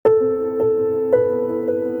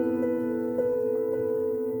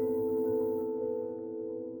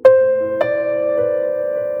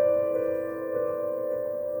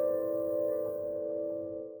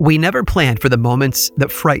We never plan for the moments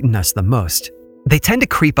that frighten us the most. They tend to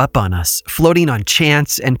creep up on us, floating on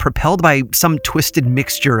chance and propelled by some twisted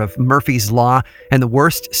mixture of Murphy's Law and the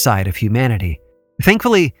worst side of humanity.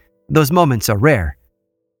 Thankfully, those moments are rare.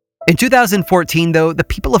 In 2014, though, the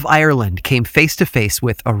people of Ireland came face to face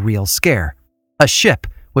with a real scare. A ship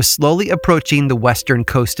was slowly approaching the western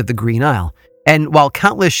coast of the Green Isle, and while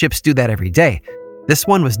countless ships do that every day, this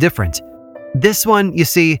one was different. This one, you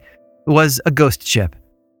see, was a ghost ship.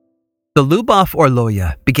 The Lubov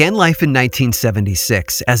Orloya began life in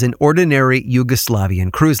 1976 as an ordinary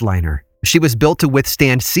Yugoslavian cruise liner. She was built to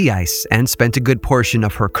withstand sea ice and spent a good portion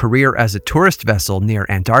of her career as a tourist vessel near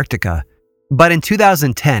Antarctica. But in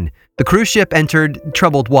 2010, the cruise ship entered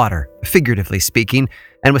troubled water, figuratively speaking,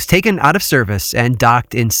 and was taken out of service and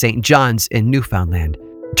docked in St. John's in Newfoundland.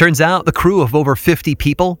 Turns out the crew of over 50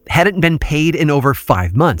 people hadn't been paid in over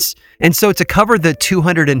 5 months, and so to cover the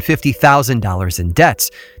 $250,000 in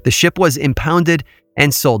debts, the ship was impounded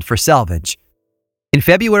and sold for salvage. In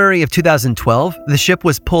February of 2012, the ship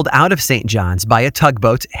was pulled out of St. John's by a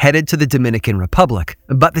tugboat headed to the Dominican Republic,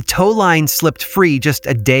 but the tow line slipped free just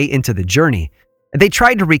a day into the journey. They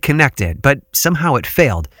tried to reconnect it, but somehow it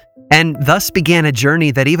failed, and thus began a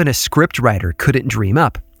journey that even a scriptwriter couldn't dream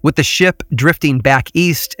up, with the ship drifting back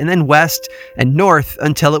east and then west and north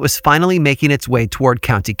until it was finally making its way toward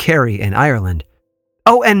County Kerry in Ireland.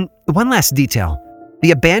 Oh, and one last detail. The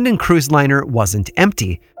abandoned cruise liner wasn't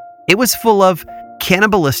empty. It was full of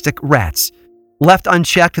cannibalistic rats. Left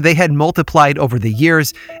unchecked, they had multiplied over the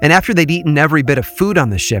years, and after they'd eaten every bit of food on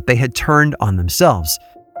the ship, they had turned on themselves.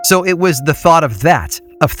 So it was the thought of that,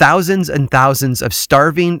 of thousands and thousands of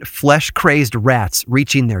starving, flesh-crazed rats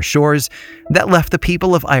reaching their shores, that left the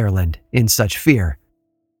people of Ireland in such fear.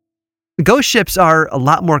 Ghost ships are a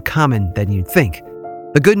lot more common than you'd think.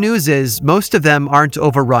 The good news is most of them aren't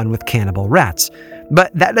overrun with cannibal rats,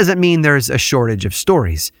 but that doesn't mean there's a shortage of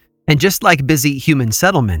stories. And just like busy human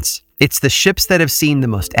settlements, it's the ships that have seen the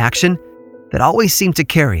most action that always seem to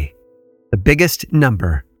carry the biggest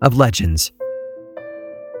number of legends.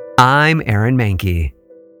 I'm Aaron Mahnke,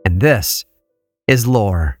 and this is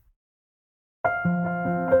Lore.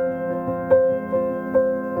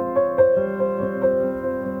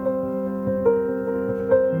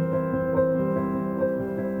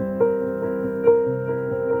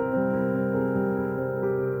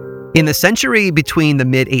 In the century between the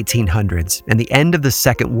mid-1800s and the end of the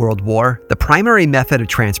Second World War, the primary method of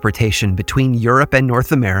transportation between Europe and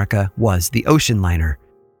North America was the ocean liner.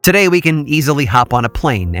 Today, we can easily hop on a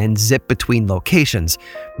plane and zip between locations,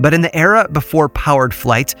 but in the era before powered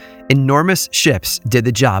flight, enormous ships did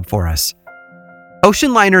the job for us.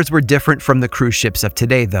 Ocean liners were different from the cruise ships of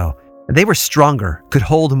today, though. They were stronger, could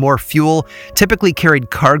hold more fuel, typically carried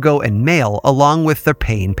cargo and mail along with their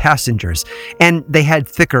paying passengers, and they had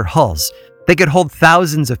thicker hulls. They could hold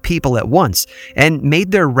thousands of people at once and made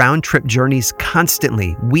their round-trip journeys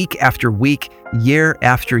constantly, week after week, year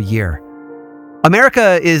after year.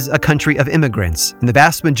 America is a country of immigrants, and the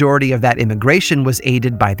vast majority of that immigration was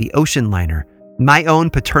aided by the ocean liner. My own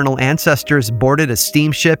paternal ancestors boarded a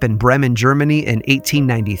steamship in Bremen, Germany in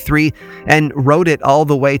 1893 and rode it all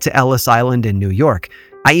the way to Ellis Island in New York.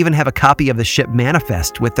 I even have a copy of the ship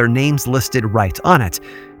manifest with their names listed right on it.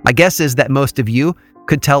 My guess is that most of you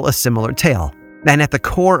could tell a similar tale. And at the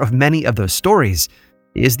core of many of those stories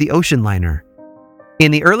is the ocean liner. In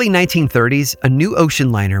the early 1930s, a new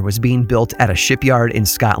ocean liner was being built at a shipyard in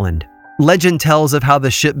Scotland. Legend tells of how the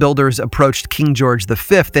shipbuilders approached King George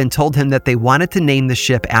V and told him that they wanted to name the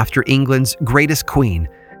ship after England's greatest queen.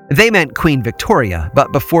 They meant Queen Victoria,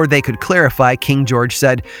 but before they could clarify, King George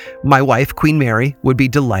said, "My wife, Queen Mary, would be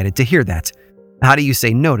delighted to hear that." How do you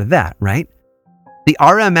say no to that, right? The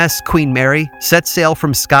RMS Queen Mary set sail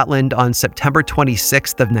from Scotland on September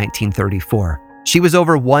 26th of 1934. She was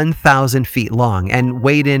over 1,000 feet long and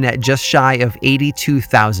weighed in at just shy of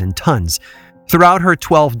 82,000 tons. Throughout her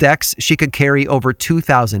 12 decks, she could carry over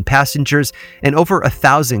 2,000 passengers and over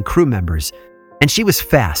 1,000 crew members. And she was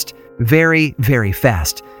fast, very, very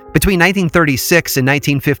fast. Between 1936 and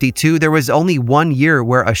 1952, there was only 1 year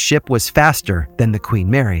where a ship was faster than the Queen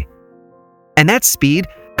Mary. And that speed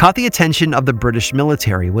caught the attention of the British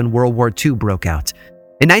military when World War II broke out.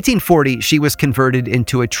 In 1940, she was converted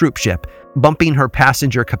into a troop ship, bumping her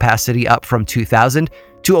passenger capacity up from 2,000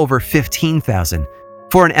 to over 15,000.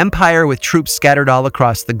 For an empire with troops scattered all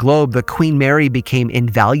across the globe, the Queen Mary became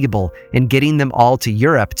invaluable in getting them all to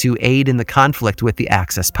Europe to aid in the conflict with the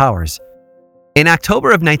Axis powers. In October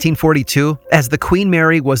of 1942, as the Queen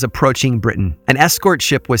Mary was approaching Britain, an escort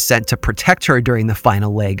ship was sent to protect her during the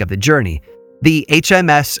final leg of the journey. The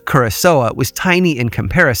HMS Curaçao was tiny in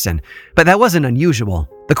comparison, but that wasn't unusual.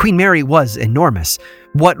 The Queen Mary was enormous.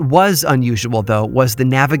 What was unusual, though, was the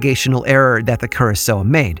navigational error that the Curacao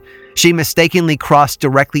made. She mistakenly crossed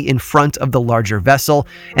directly in front of the larger vessel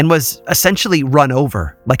and was essentially run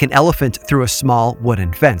over, like an elephant through a small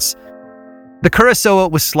wooden fence. The Curacao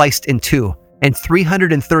was sliced in two, and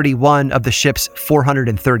 331 of the ship's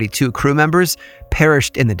 432 crew members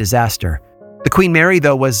perished in the disaster. The Queen Mary,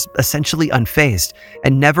 though, was essentially unfazed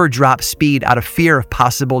and never dropped speed out of fear of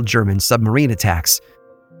possible German submarine attacks.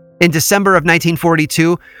 In December of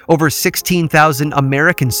 1942, over 16,000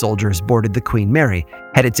 American soldiers boarded the Queen Mary,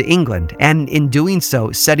 headed to England, and in doing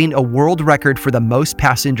so, setting a world record for the most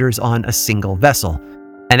passengers on a single vessel.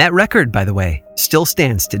 And that record, by the way, still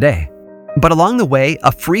stands today. But along the way,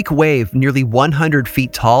 a freak wave nearly 100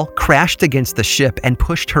 feet tall crashed against the ship and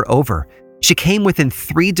pushed her over. She came within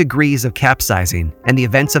 3 degrees of capsizing, and the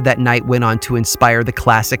events of that night went on to inspire the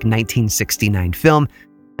classic 1969 film,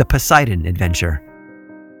 The Poseidon Adventure.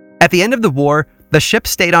 At the end of the war, the ship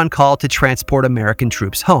stayed on call to transport American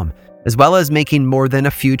troops home, as well as making more than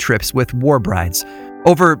a few trips with war brides.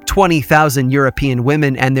 Over 20,000 European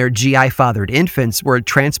women and their GI-fathered infants were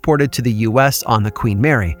transported to the U.S. on the Queen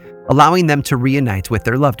Mary, allowing them to reunite with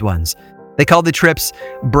their loved ones. They called the trips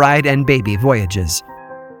bride and baby voyages.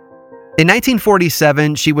 In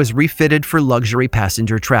 1947, she was refitted for luxury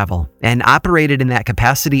passenger travel and operated in that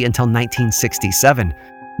capacity until 1967.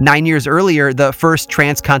 9 years earlier, the first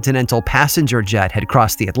transcontinental passenger jet had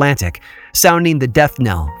crossed the Atlantic, sounding the death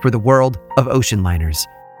knell for the world of ocean liners.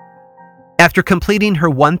 After completing her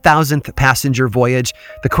 1,000th passenger voyage,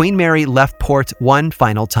 the Queen Mary left port one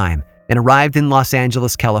final time and arrived in Los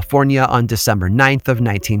Angeles, California on December 9th of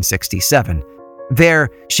 1967. There,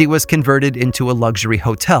 she was converted into a luxury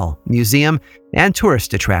hotel, museum, and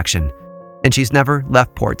tourist attraction, and she's never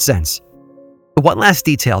left port since. One last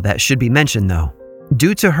detail that should be mentioned, though.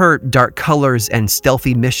 Due to her dark colors and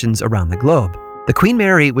stealthy missions around the globe, the Queen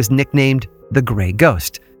Mary was nicknamed the Gray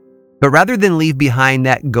Ghost. But rather than leave behind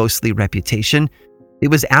that ghostly reputation, it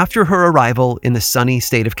was after her arrival in the sunny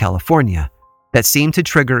state of California that seemed to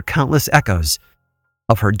trigger countless echoes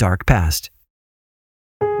of her dark past.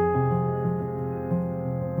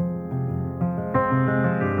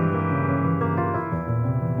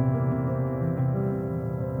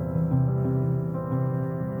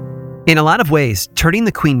 In a lot of ways, turning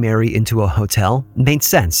the Queen Mary into a hotel made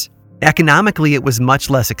sense. Economically, it was much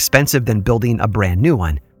less expensive than building a brand new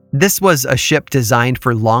one. This was a ship designed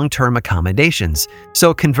for long-term accommodations,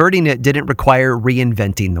 so converting it didn't require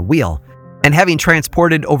reinventing the wheel. And having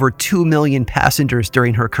transported over 2 million passengers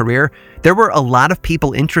during her career, there were a lot of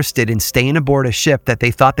people interested in staying aboard a ship that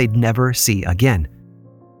they thought they'd never see again.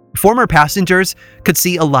 Former passengers could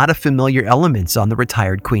see a lot of familiar elements on the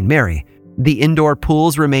retired Queen Mary. The indoor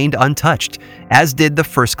pools remained untouched, as did the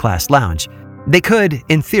first-class lounge. They could,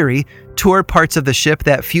 in theory, tour parts of the ship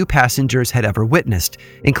that few passengers had ever witnessed,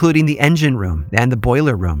 including the engine room and the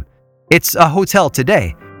boiler room. It's a hotel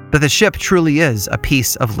today, but the ship truly is a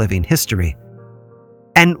piece of living history.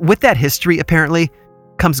 And with that history, apparently,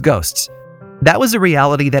 comes ghosts. That was a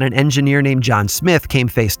reality that an engineer named John Smith came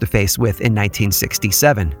face-to-face with in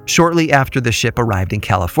 1967, shortly after the ship arrived in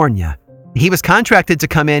California. He was contracted to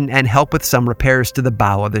come in and help with some repairs to the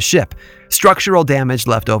bow of the ship, structural damage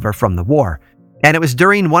left over from the war. And it was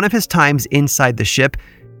during one of his times inside the ship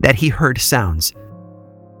that he heard sounds.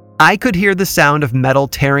 "I could hear the sound of metal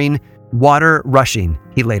tearing, water rushing,"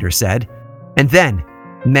 he later said, and then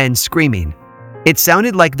men screaming. "It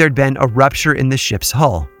sounded like there'd been a rupture in the ship's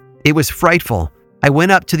hull. It was frightful. I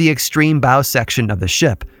went up to the extreme bow section of the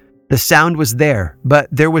ship. The sound was there, but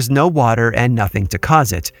there was no water and nothing to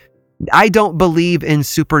cause it. I don't believe in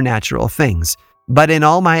supernatural things, but in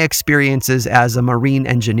all my experiences as a marine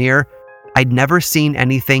engineer, I'd never seen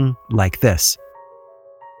anything like this."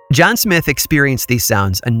 John Smith experienced these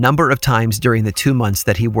sounds a number of times during the 2 months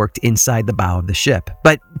that he worked inside the bow of the ship,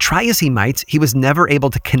 but try as he might, he was never able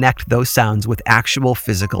to connect those sounds with actual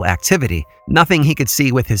physical activity, nothing he could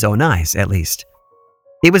see with his own eyes, at least.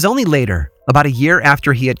 It was only later, about a year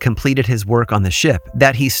after he had completed his work on the ship,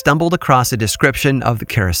 that he stumbled across a description of the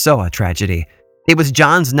Curacao tragedy. It was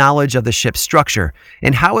John's knowledge of the ship's structure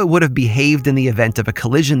and how it would have behaved in the event of a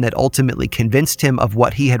collision that ultimately convinced him of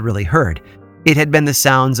what he had really heard. It had been the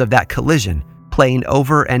sounds of that collision, playing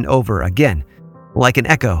over and over again, like an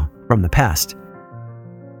echo from the past.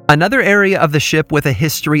 Another area of the ship with a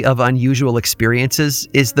history of unusual experiences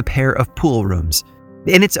is the pair of pool rooms.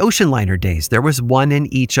 In its ocean liner days, there was one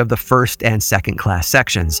in each of the first and second class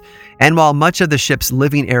sections, and while much of the ship's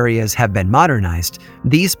living areas have been modernized,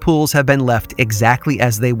 these pools have been left exactly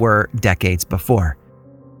as they were decades before.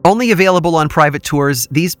 Only available on private tours,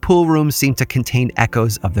 these pool rooms seem to contain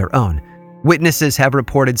echoes of their own. Witnesses have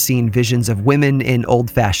reported seeing visions of women in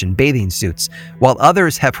old-fashioned bathing suits, while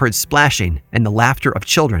others have heard splashing and the laughter of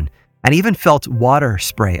children, and even felt water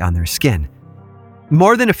spray on their skin.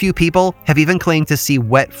 More than a few people have even claimed to see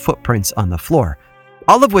wet footprints on the floor,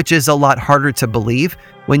 all of which is a lot harder to believe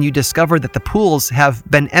when you discover that the pools have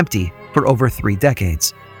been empty for over 3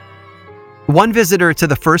 decades. One visitor to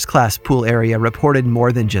the first-class pool area reported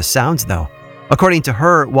more than just sounds, though. According to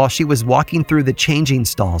her, while she was walking through the changing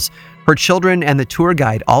stalls, her children and the tour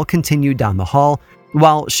guide all continued down the hall,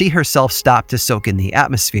 while she herself stopped to soak in the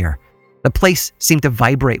atmosphere. The place seemed to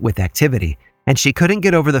vibrate with activity, and she couldn't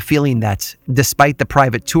get over the feeling that, despite the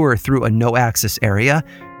private tour through a no-access area,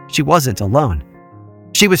 she wasn't alone.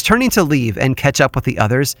 She was turning to leave and catch up with the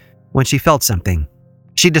others when she felt something.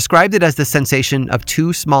 She described it as the sensation of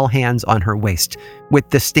 2 small hands on her waist, with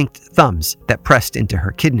distinct thumbs that pressed into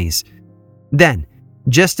her kidneys. Then,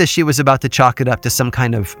 just as she was about to chalk it up to some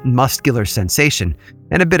kind of muscular sensation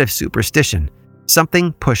and a bit of superstition,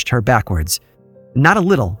 something pushed her backwards. Not a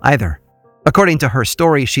little, either. According to her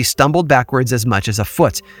story, she stumbled backwards as much as a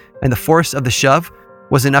foot, and the force of the shove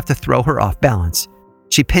was enough to throw her off balance.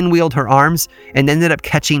 She pinwheeled her arms and ended up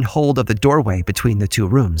catching hold of the doorway between the 2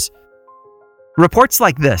 rooms. Reports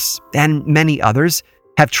like this, and many others,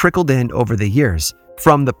 have trickled in over the years,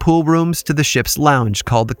 from the pool rooms to the ship's lounge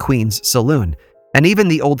called the Queen's Saloon, and even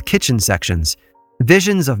the old kitchen sections.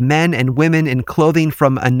 Visions of men and women in clothing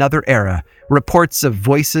from another era, reports of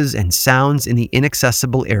voices and sounds in the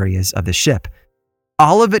inaccessible areas of the ship.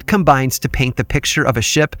 All of it combines to paint the picture of a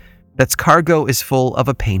ship that's cargo is full of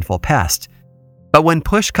a painful past. But when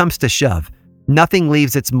push comes to shove, nothing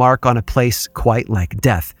leaves its mark on a place quite like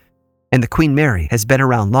death. And the Queen Mary has been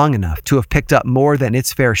around long enough to have picked up more than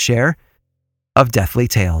its fair share of deathly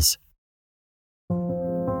tales.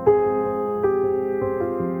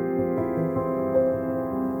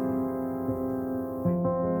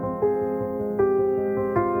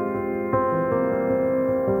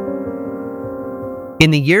 In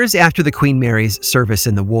the years after the Queen Mary's service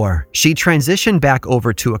in the war, she transitioned back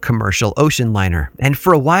over to a commercial ocean liner, and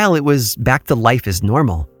for a while it was back to life as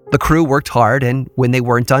normal. The crew worked hard, and when they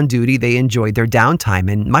weren't on duty, they enjoyed their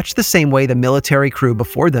downtime in much the same way the military crew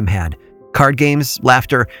before them had: card games,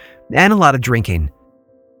 laughter, and a lot of drinking.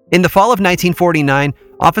 In the fall of 1949,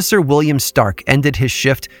 Officer William Stark ended his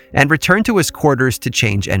shift and returned to his quarters to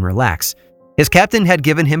change and relax. His captain had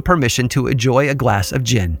given him permission to enjoy a glass of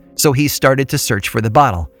gin, so he started to search for the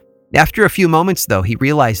bottle. After a few moments, though, he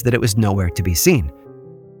realized that it was nowhere to be seen.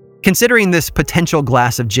 Considering this potential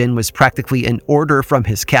glass of gin was practically an order from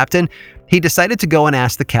his captain, he decided to go and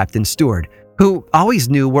ask the captain's steward, who always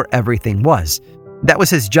knew where everything was. That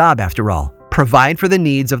was his job, after all, provide for the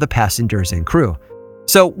needs of the passengers and crew.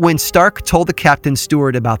 So when Stark told the captain's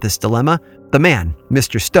steward about this dilemma, the man,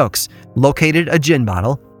 Mr. Stokes, located a gin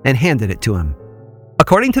bottle and handed it to him.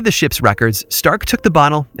 According to the ship's records, Stark took the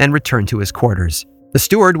bottle and returned to his quarters. The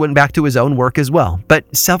steward went back to his own work as well,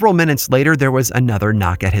 but several minutes later there was another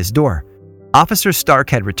knock at his door. Officer Stark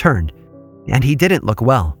had returned, and he didn't look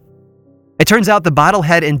well. It turns out the bottle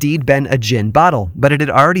had indeed been a gin bottle, but it had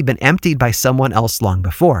already been emptied by someone else long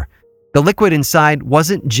before. The liquid inside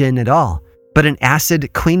wasn't gin at all, but an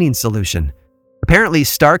acid cleaning solution. Apparently,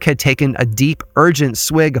 Stark had taken a deep, urgent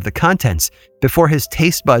swig of the contents before his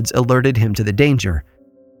taste buds alerted him to the danger.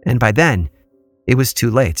 And by then, it was too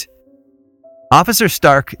late. Officer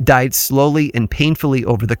Stark died slowly and painfully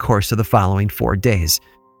over the course of the following 4 days.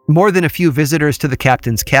 More than a few visitors to the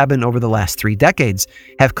captain's cabin over the last 3 decades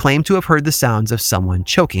have claimed to have heard the sounds of someone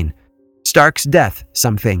choking. Stark's death,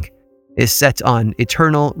 some think, is set on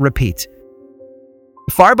eternal repeat.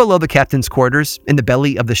 Far below the captain's quarters, in the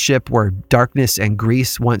belly of the ship where darkness and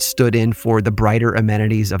grease once stood in for the brighter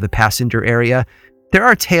amenities of the passenger area, there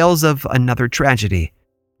are tales of another tragedy.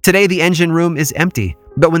 Today, the engine room is empty,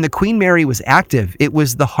 but when the Queen Mary was active, it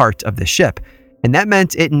was the heart of the ship, and that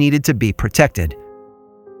meant it needed to be protected.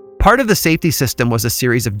 Part of the safety system was a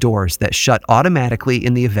series of doors that shut automatically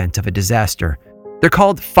in the event of a disaster. They're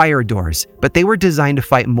called fire doors, but they were designed to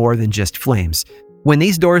fight more than just flames. When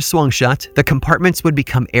these doors swung shut, the compartments would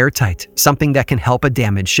become airtight, something that can help a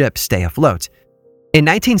damaged ship stay afloat. In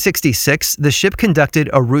 1966, the ship conducted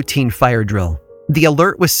a routine fire drill. The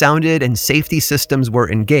alert was sounded and safety systems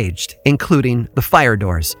were engaged, including the fire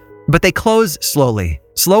doors. But they closed slowly,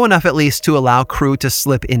 slow enough at least to allow crew to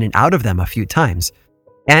slip in and out of them a few times.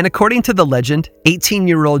 And according to the legend,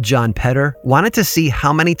 18-year-old John Petter wanted to see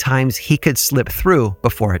how many times he could slip through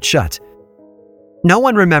before it shut. No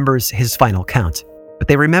one remembers his final count, but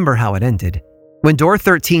they remember how it ended. When door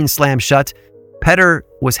 13 slammed shut, Petter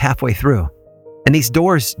was halfway through, and these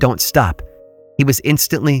doors don't stop. He was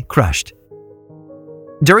instantly crushed.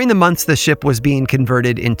 During the months the ship was being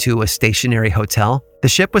converted into a stationary hotel, the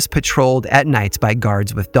ship was patrolled at night by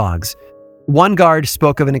guards with dogs. One guard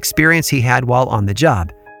spoke of an experience he had while on the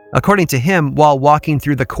job. According to him, while walking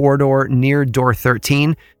through the corridor near door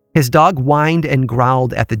 13, his dog whined and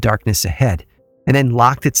growled at the darkness ahead, and then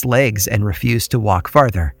locked its legs and refused to walk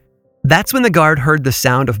farther. That's when the guard heard the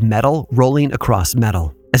sound of metal rolling across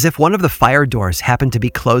metal, as if one of the fire doors happened to be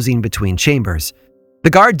closing between chambers. The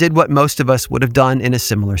guard did what most of us would have done in a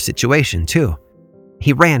similar situation, too.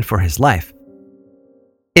 He ran for his life.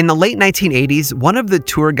 In the late 1980s, one of the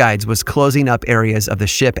tour guides was closing up areas of the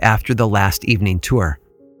ship after the last evening tour.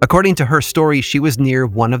 According to her story, she was near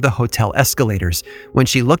one of the hotel escalators when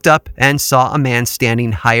she looked up and saw a man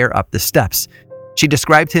standing higher up the steps. She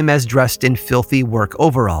described him as dressed in filthy work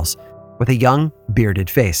overalls, with a young, bearded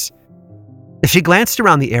face. She glanced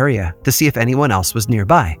around the area to see if anyone else was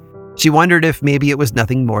nearby. She wondered if maybe it was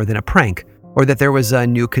nothing more than a prank, or that there was a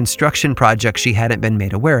new construction project she hadn't been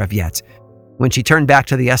made aware of yet. When she turned back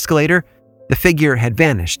to the escalator, the figure had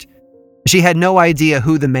vanished. She had no idea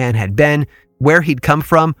who the man had been, where he'd come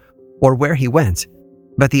from, or where he went,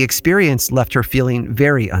 but the experience left her feeling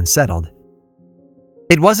very unsettled.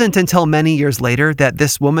 It wasn't until many years later that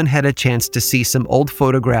this woman had a chance to see some old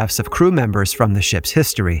photographs of crew members from the ship's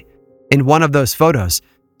history. In one of those photos,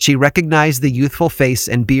 she recognized the youthful face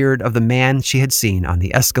and beard of the man she had seen on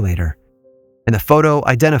the escalator, and the photo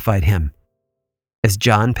identified him as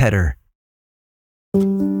John Petter.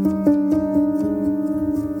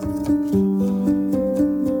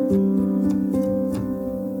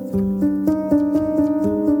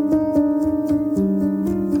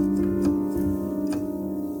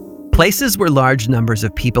 Places where large numbers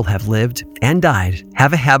of people have lived and died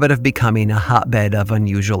have a habit of becoming a hotbed of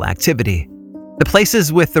unusual activity. The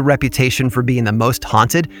places with the reputation for being the most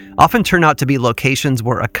haunted often turn out to be locations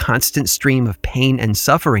where a constant stream of pain and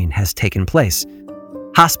suffering has taken place.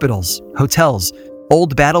 Hospitals, hotels,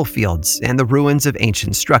 old battlefields, and the ruins of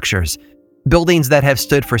ancient structures. Buildings that have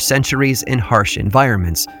stood for centuries in harsh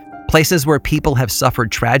environments. Places where people have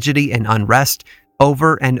suffered tragedy and unrest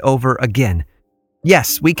over and over again.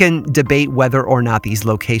 Yes, we can debate whether or not these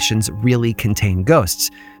locations really contain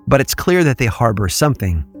ghosts, but it's clear that they harbor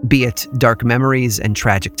something, be it dark memories and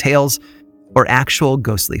tragic tales, or actual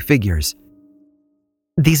ghostly figures.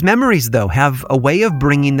 These memories, though, have a way of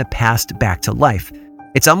bringing the past back to life.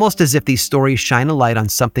 It's almost as if these stories shine a light on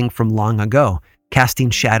something from long ago,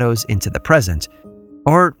 casting shadows into the present.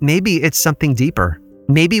 Or maybe it's something deeper.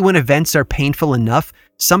 Maybe when events are painful enough,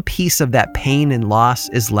 some piece of that pain and loss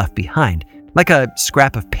is left behind, like a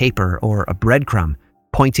scrap of paper or a breadcrumb,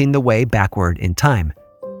 pointing the way backward in time.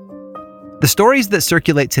 The stories that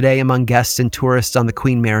circulate today among guests and tourists on the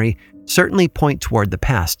Queen Mary certainly point toward the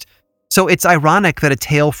past. So it's ironic that a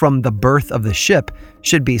tale from the birth of the ship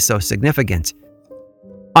should be so significant.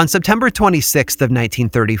 On September 26th of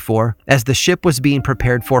 1934, as the ship was being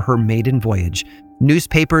prepared for her maiden voyage,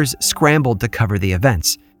 newspapers scrambled to cover the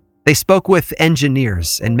events. They spoke with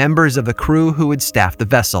engineers and members of the crew who would staff the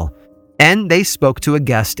vessel, and they spoke to a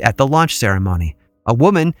guest at the launch ceremony, a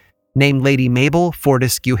woman named Lady Mabel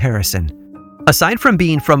Fortescue Harrison. Aside from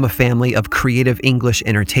being from a family of creative English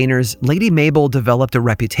entertainers, Lady Mabel developed a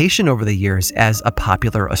reputation over the years as a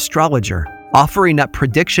popular astrologer, offering up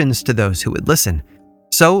predictions to those who would listen.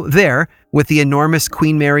 So there, with the enormous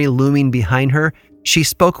Queen Mary looming behind her, she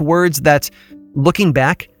spoke words that, looking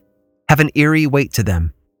back, have an eerie weight to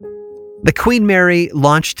them. "The Queen Mary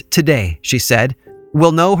launched today," she said,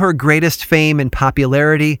 "will know her greatest fame and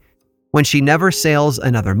popularity when she never sails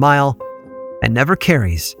another mile and never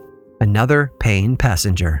carries another paying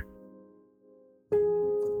passenger."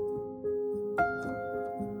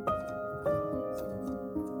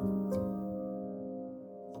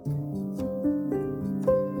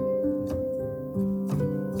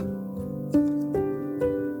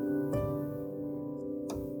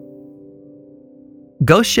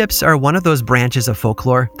 Ghost ships are one of those branches of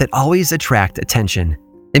folklore that always attract attention.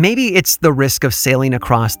 And maybe it's the risk of sailing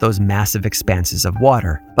across those massive expanses of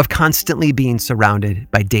water, of constantly being surrounded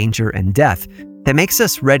by danger and death, that makes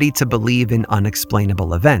us ready to believe in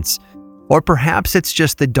unexplainable events. Or perhaps it's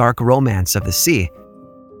just the dark romance of the sea.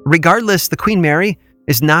 Regardless, the Queen Mary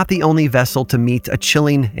is not the only vessel to meet a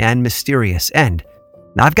chilling and mysterious end.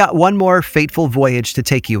 Now, I've got one more fateful voyage to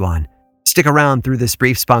take you on. Stick around through this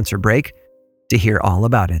brief sponsor break to hear all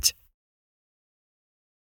about it.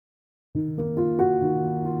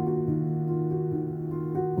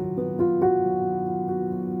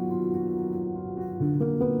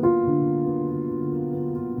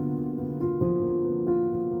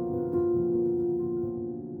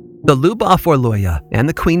 The Lubov Orloya and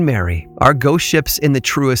the Queen Mary are ghost ships in the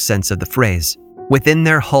truest sense of the phrase. Within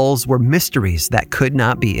their hulls were mysteries that could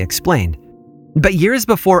not be explained. But years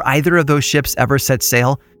before either of those ships ever set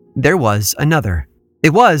sail, there was another.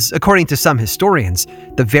 It was, according to some historians,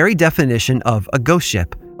 the very definition of a ghost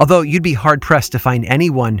ship, although you'd be hard-pressed to find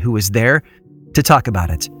anyone who was there to talk about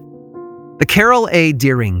it. The Carroll A.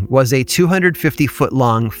 Deering was a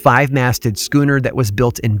 250-foot-long, 5-masted schooner that was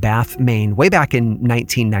built in Bath, Maine, way back in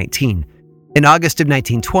 1919. In August of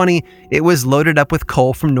 1920, it was loaded up with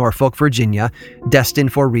coal from Norfolk, Virginia,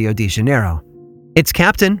 destined for Rio de Janeiro. Its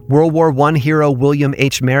captain, World War I hero William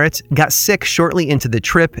H. Merritt, got sick shortly into the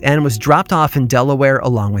trip and was dropped off in Delaware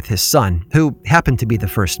along with his son, who happened to be the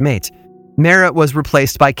first mate. Merritt was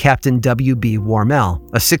replaced by Captain W.B. Warmell,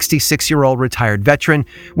 a 66-year-old retired veteran,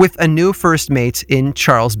 with a new first mate in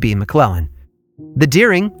Charles B. McClellan. The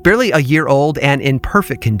Deering, barely a year old and in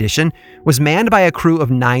perfect condition, was manned by a crew of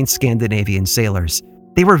 9 Scandinavian sailors.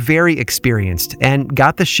 They were very experienced and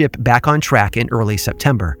got the ship back on track in early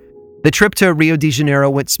September. The trip to Rio de Janeiro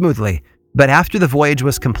went smoothly, but after the voyage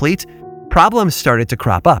was complete, problems started to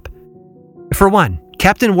crop up. For one,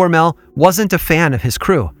 Captain Warmell wasn't a fan of his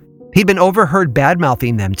crew. He'd been overheard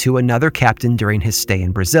bad-mouthing them to another captain during his stay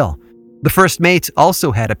in Brazil. The first mate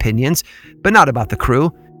also had opinions, but not about the crew.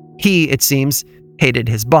 He, it seems, hated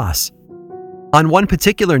his boss. On one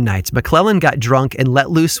particular night, McClellan got drunk and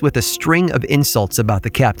let loose with a string of insults about the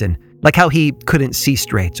captain, like how he couldn't see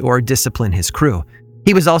straight or discipline his crew.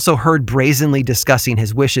 He was also heard brazenly discussing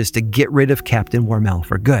his wishes to get rid of Captain Warmell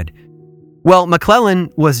for good. Well,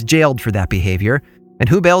 McClellan was jailed for that behavior, and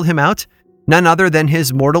who bailed him out? None other than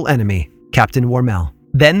his mortal enemy, Captain Warmell.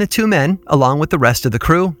 Then the two men, along with the rest of the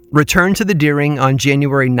crew, returned to the Deering on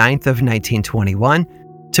January 9th of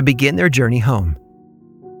 1921 to begin their journey home.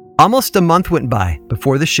 Almost a month went by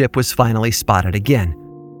before the ship was finally spotted again.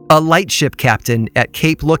 A lightship captain at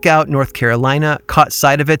Cape Lookout, North Carolina, caught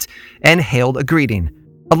sight of it and hailed a greeting.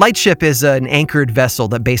 A lightship is an anchored vessel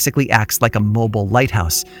that basically acts like a mobile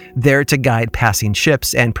lighthouse, there to guide passing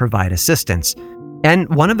ships and provide assistance. And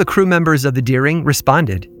one of the crew members of the Deering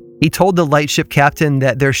responded. He told the lightship captain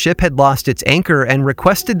that their ship had lost its anchor and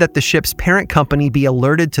requested that the ship's parent company be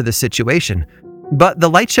alerted to the situation. But the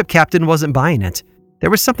lightship captain wasn't buying it.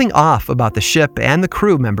 There was something off about the ship and the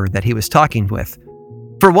crew member that he was talking with.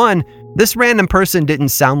 For one, this random person didn't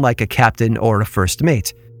sound like a captain or a first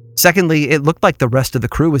mate. Secondly, it looked like the rest of the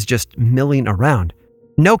crew was just milling around.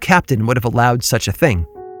 No captain would have allowed such a thing.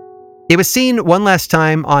 It was seen one last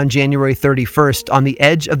time on January 31st on the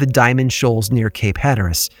edge of the Diamond Shoals near Cape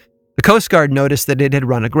Hatteras. The Coast Guard noticed that it had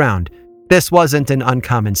run aground. This wasn't an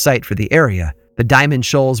uncommon sight for the area. The Diamond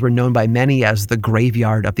Shoals were known by many as the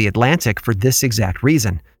graveyard of the Atlantic for this exact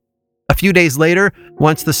reason. A few days later,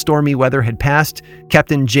 once the stormy weather had passed,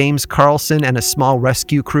 Captain James Carlson and a small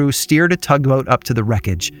rescue crew steered a tugboat up to the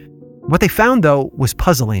wreckage. What they found, though, was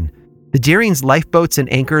puzzling. The Deering's lifeboats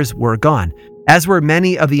and anchors were gone, as were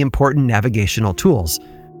many of the important navigational tools.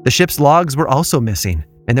 The ship's logs were also missing,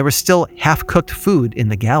 and there was still half-cooked food in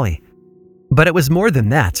the galley. But it was more than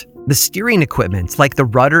that. The steering equipment, like the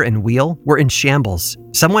rudder and wheel, were in shambles.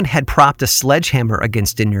 Someone had propped a sledgehammer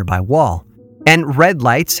against a nearby wall. And red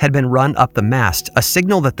lights had been run up the mast, a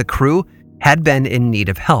signal that the crew had been in need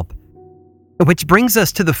of help. Which brings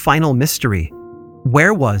us to the final mystery.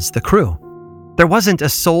 Where was the crew? There wasn't a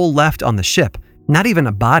soul left on the ship, not even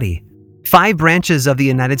a body. 5 branches of the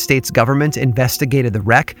United States government investigated the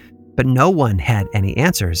wreck, but no one had any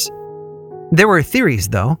answers. There were theories,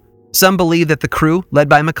 though. Some believed that the crew, led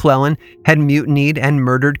by McClellan, had mutinied and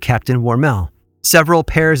murdered Captain Warmell. Several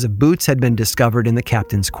pairs of boots had been discovered in the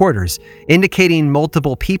captain's quarters, indicating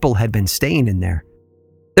multiple people had been staying in there.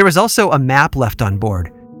 There was also a map left on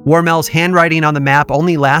board. Warmell's handwriting on the map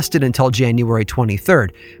only lasted until January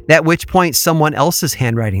 23rd, at which point someone else's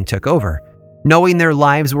handwriting took over. Knowing their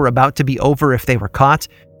lives were about to be over if they were caught,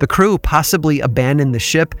 the crew possibly abandoned the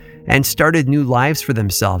ship and started new lives for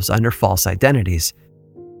themselves under false identities.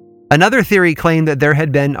 Another theory claimed that there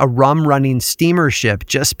had been a rum-running steamer ship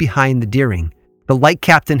just behind the Deering. The light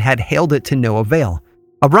captain had hailed it to no avail.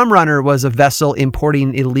 A rum runner was a vessel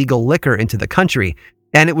importing illegal liquor into the country,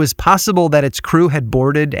 and it was possible that its crew had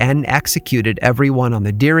boarded and executed everyone on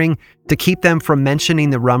the Deering to keep them from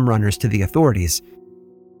mentioning the rum runners to the authorities.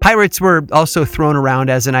 Pirates were also thrown around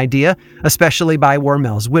as an idea, especially by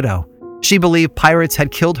Warmell's widow. She believed pirates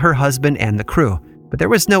had killed her husband and the crew, but there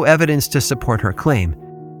was no evidence to support her claim.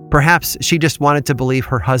 Perhaps she just wanted to believe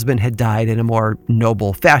her husband had died in a more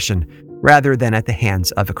noble fashion, rather than at the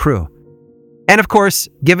hands of a crew. And of course,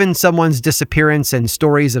 given someone's disappearance and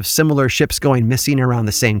stories of similar ships going missing around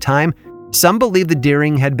the same time, Some believe the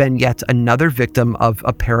Deering had been yet another victim of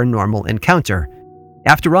a paranormal encounter.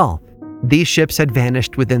 After all, these ships had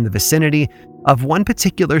vanished within the vicinity of one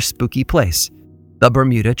particular spooky place, the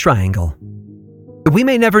Bermuda Triangle. We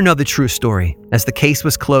may never know the true story, as the case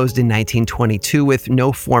was closed in 1922 with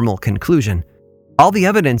no formal conclusion. All the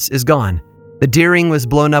evidence is gone. The Deering was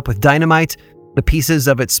blown up with dynamite, the pieces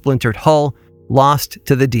of its splintered hull lost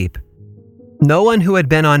to the deep. No one who had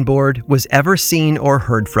been on board was ever seen or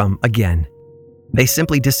heard from again. They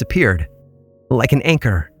simply disappeared, like an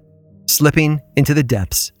anchor, slipping into the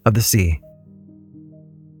depths of the sea.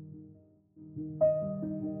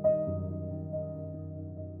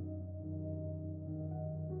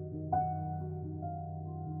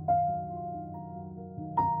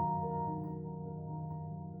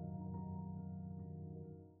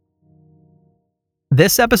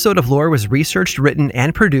 This episode of Lore was researched, written,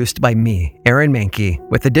 and produced by me, Aaron Mahnke,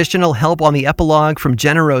 with additional help on the epilogue from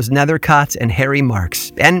Jenna Rose Nethercott and Harry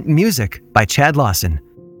Marks, and music by Chad Lawson.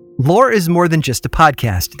 Lore is more than just a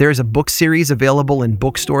podcast. There is a book series available in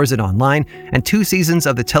bookstores and online, and 2 seasons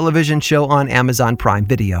of the television show on Amazon Prime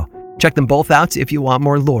Video. Check them both out if you want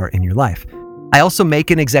more lore in your life. I also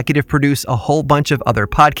make and executive produce a whole bunch of other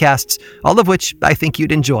podcasts, all of which I think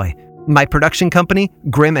you'd enjoy. My production company,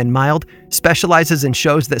 Grim and Mild, specializes in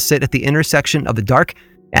shows that sit at the intersection of the dark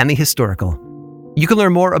and the historical. You can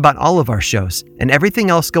learn more about all of our shows and everything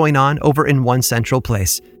else going on over in one central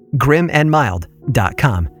place,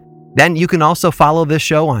 grimandmild.com. Then you can also follow this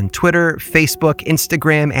show on Twitter, Facebook,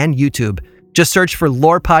 Instagram, and YouTube. Just search for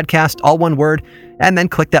Lore Podcast, all one word, and then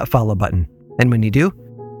click that follow button. And when you do,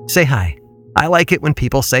 say hi. I like it when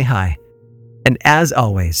people say hi. And as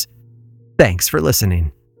always, thanks for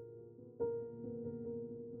listening.